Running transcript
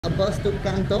A bus to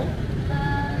Can Tho?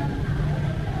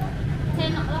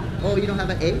 10 o'clock. Oh, you don't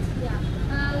have an 8? Yeah.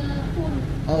 Full.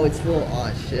 Oh, it's full.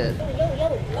 Oh, shit.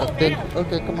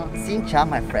 Okay, come on. Xin chào,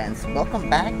 my friends. Welcome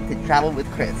back to Travel with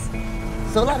Chris.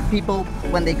 So a lot of people,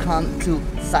 when they come to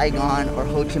Saigon or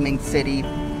Ho Chi Minh City,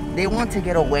 they want to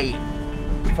get away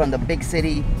from the big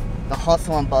city, the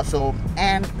hustle and bustle,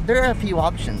 and there are a few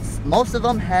options. Most of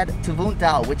them head to Can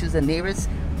Tho, which is the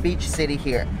nearest beach city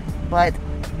here. But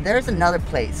there's another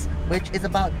place which is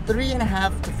about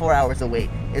 3.5 to 4 hours away.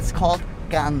 It's called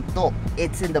Can Tho.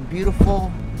 It's in the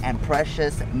beautiful and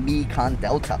precious Mekong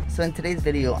Delta. So in today's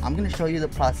video, I'm going to show you the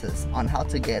process on how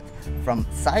to get from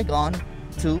Saigon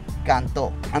to Can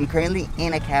Tho. I'm currently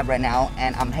in a cab right now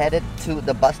and I'm headed to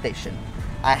the bus station.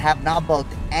 I have not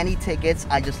booked any tickets.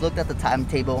 I just looked at the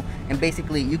timetable and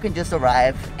basically you can just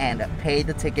arrive and pay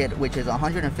the ticket, which is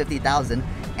 150,000,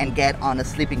 and get on a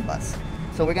sleeping bus.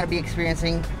 So we're going to be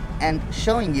experiencing and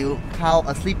showing you how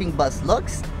a sleeping bus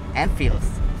looks and feels.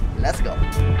 Let's go.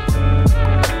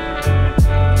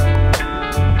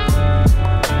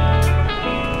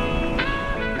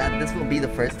 Now, this will be the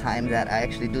first time that I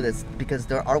actually do this because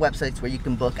there are websites where you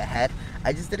can book ahead.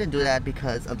 I just didn't do that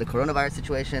because of the coronavirus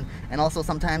situation, and also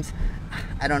sometimes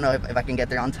I don't know if I can get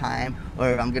there on time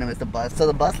or if I'm gonna miss the bus. So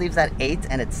the bus leaves at 8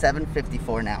 and it's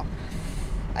 7:54 now.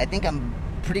 I think I'm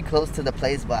pretty close to the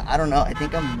place, but I don't know. I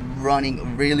think I'm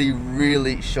running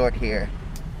really short here.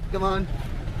 Come on.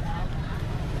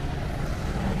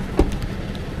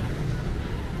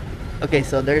 Okay,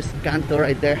 so there's Can Tho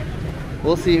right there.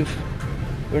 We'll see if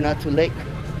we're not too late.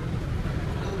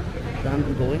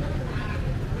 I'm going.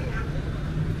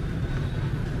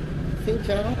 Xin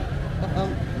chào.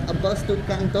 A bus to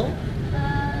Can Tho?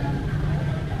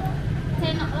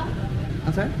 10 o'clock.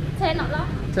 I'm sorry? 10 o'clock.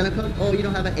 10 o'clock? Oh, you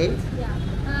don't have an 8? Yeah.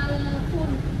 Full.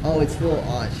 Oh, it's full.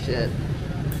 Oh, shit.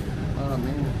 Oh,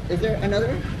 man. Is there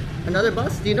another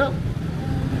bus? Do you know?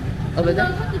 Over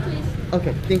there?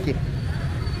 Okay, thank you.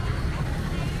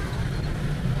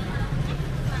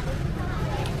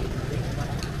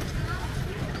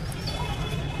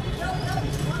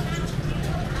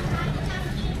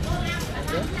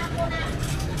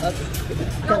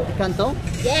 Can Tho?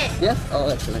 Yeah. Yes? Oh,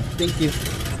 excellent. Thank you.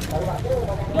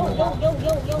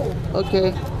 Yo.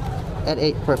 Okay. At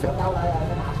 8, perfect.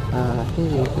 Here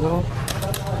you go.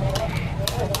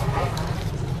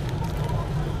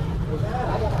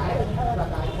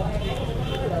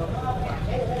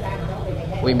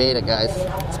 We made it, guys.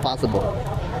 It's possible.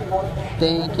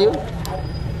 Thank you.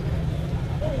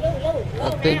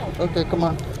 Okay, come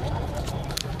on.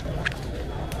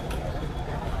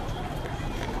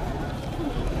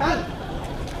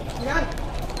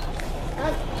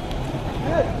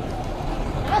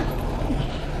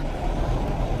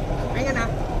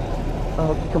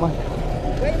 Oh, come on.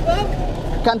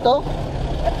 Can Tho?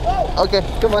 Okay,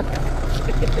 come on.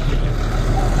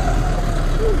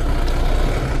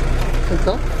 Can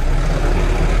Tho?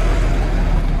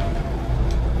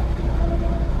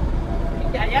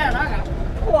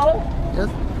 Yes.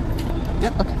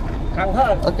 Yeah,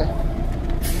 okay.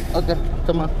 Okay,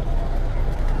 come on.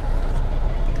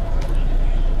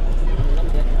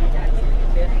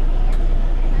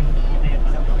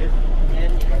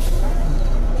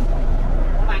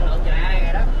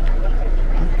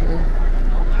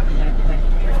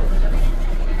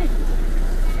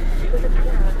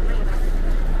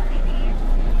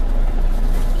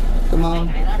 Come on.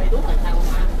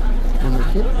 And the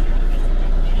kids.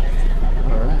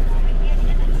 Alright.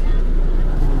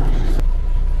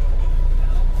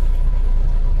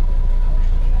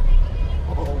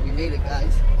 Oh, we made it,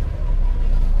 guys.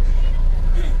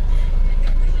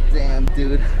 Damn,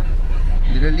 dude.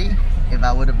 Literally, if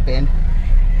I would have been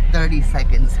 30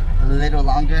 seconds a little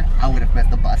longer, I would have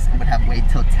missed the bus. I would have waited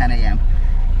till 10 a.m.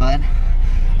 But,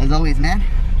 as always, man,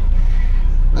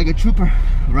 like a trooper,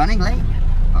 running late,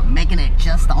 but making it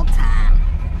just on time.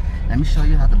 Let me show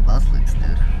you how the bus looks,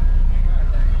 dude.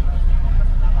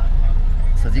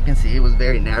 So as you can see, it was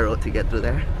very narrow to get through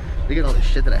there. Look at all the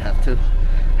shit that I have too.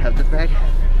 I have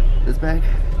this bag,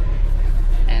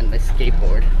 and my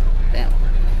skateboard. Damn.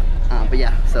 But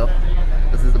yeah, so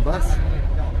this is the bus.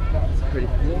 It's pretty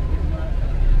cool.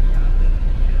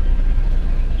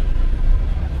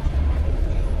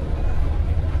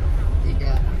 You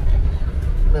got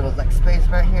a little like space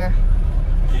right here.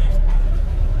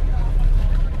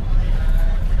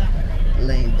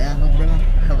 Laying down, bro.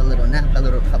 Have a little nap, have a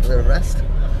little rest,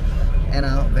 and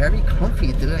very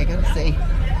comfy, dude. I gotta say,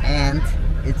 and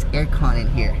it's aircon in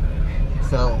here.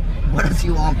 So what else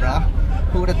you want, bro?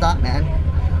 Who would have thought, man?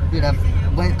 Dude, I've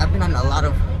been on a lot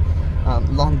of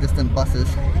long distance buses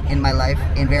in my life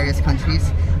in various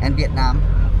countries, and Vietnam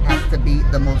has to be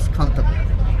the most comfortable.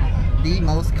 The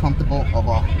most comfortable of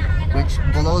all, which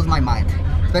blows my mind.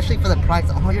 Especially for the price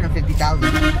of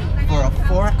 $150,000 for a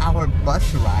 4-hour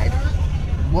bus ride.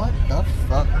 What the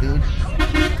fuck, dude?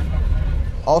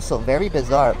 Also, very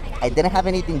bizarre. I didn't have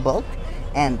anything booked,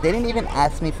 and they didn't even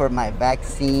ask me for my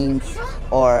vaccines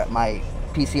or my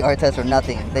PCR test or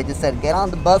nothing. They just said, get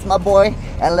on the bus, my boy,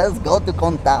 and let's go to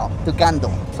Can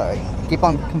Tho. Sorry, keep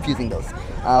on confusing those.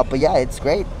 But yeah, it's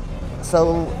great.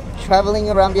 So traveling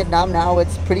around Vietnam now,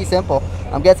 it's pretty simple.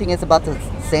 I'm guessing it's about the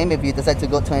same if you decide to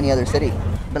go to any other city.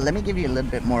 But let me give you a little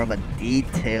bit more of a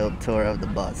detailed tour of the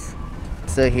bus.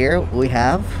 So here we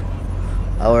have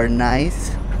our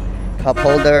nice cup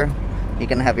holder. You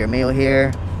can have your meal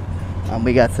here.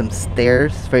 We got some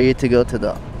stairs for you to go to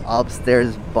the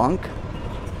upstairs bunk.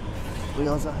 We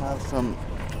also have some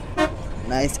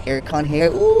nice aircon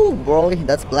here. Ooh, boy,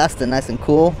 that's blasting nice and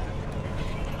cool.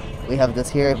 We have this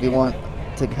here if you want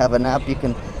to have a nap. You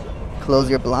can close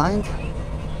your blind.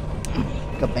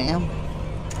 Kabam.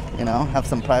 You know, have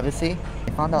some privacy.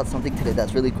 I found out something today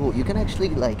that's really cool. You can actually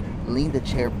like lean the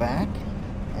chair back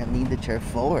and lean the chair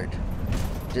forward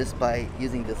just by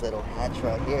using this little hatch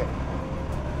right here.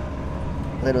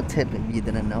 Little tip if you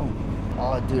didn't know.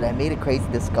 Oh dude, I made a crazy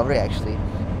discovery actually.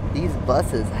 These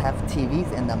buses have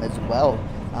TVs in them as well.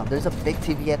 There's a big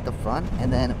TV at the front,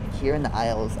 and then here in the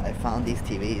aisles I found these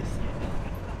TVs.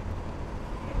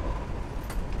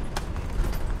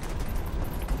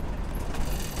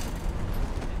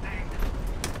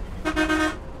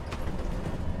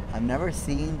 I've never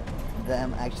seen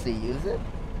them actually use it,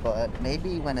 but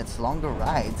maybe when it's longer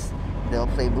rides they'll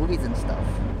play movies and stuff,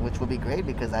 which would be great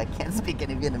because I can't speak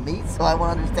any Vietnamese, so I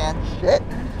won't understand shit.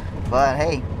 But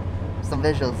hey, some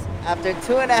visuals. After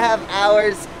 2.5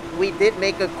 hours, we did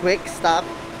make a quick stop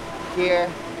here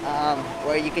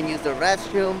where you can use the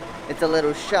restroom. It's a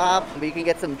little shop where you can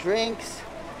get some drinks,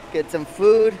 get some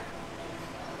food,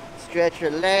 stretch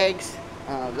your legs.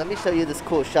 Let me show you this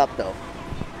cool shop though.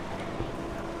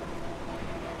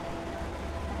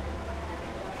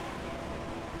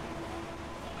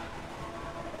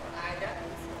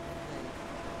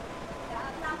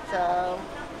 So,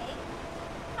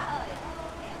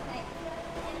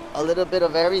 a little bit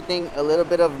of everything, a little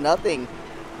bit of nothing.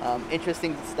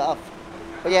 Interesting stuff.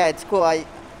 But yeah, it's cool. I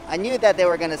knew that they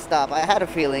were gonna stop. I had a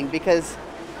feeling because,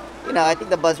 you know, I think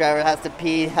the bus driver has to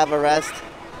pee, have a rest.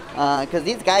 Because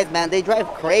these guys, man, they drive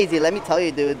crazy. Let me tell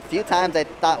you, dude. A few times I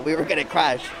thought we were gonna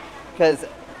crash. Because,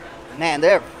 man,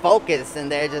 they're focused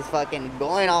and they're just fucking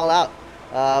going all out.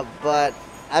 But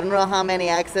I don't know how many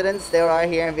accidents there are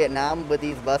here in Vietnam with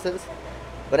these buses.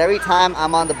 But every time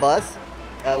I'm on the bus,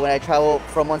 when I travel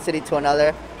from one city to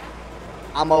another,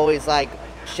 I'm always like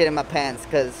shitting my pants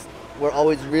because we're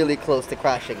always really close to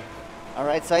crashing.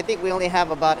 Alright, so I think we only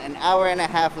have about an hour and a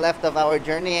half left of our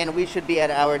journey and we should be at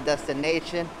our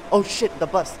destination. Oh shit, the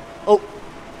bus. Oh,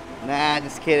 nah,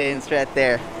 just kidding, it's right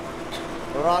there.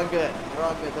 We're all good, we're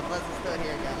all good. The bus is still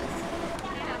here, guys.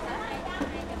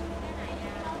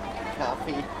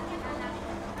 Coffee.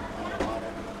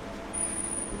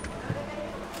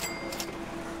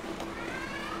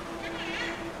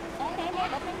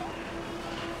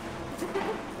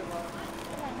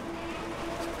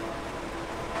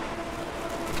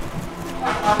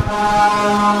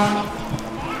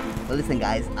 Well, listen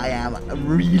guys, I am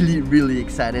really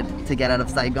excited to get out of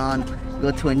Saigon,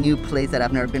 go to a new place that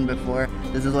I've never been before.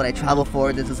 This is what I travel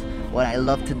for, this is what I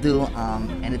love to do,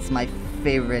 and it's my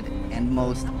favorite and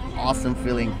most awesome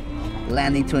feeling,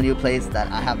 landing to a new place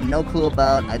that I have no clue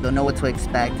about, I don't know what to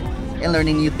expect, and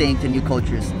learning new things and new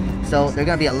cultures. So there are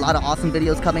gonna be a lot of awesome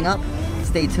videos coming up.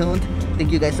 Stay tuned.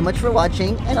 Thank you guys so much for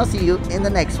watching, and I'll see you in the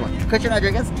next one. Christian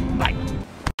Rodriguez,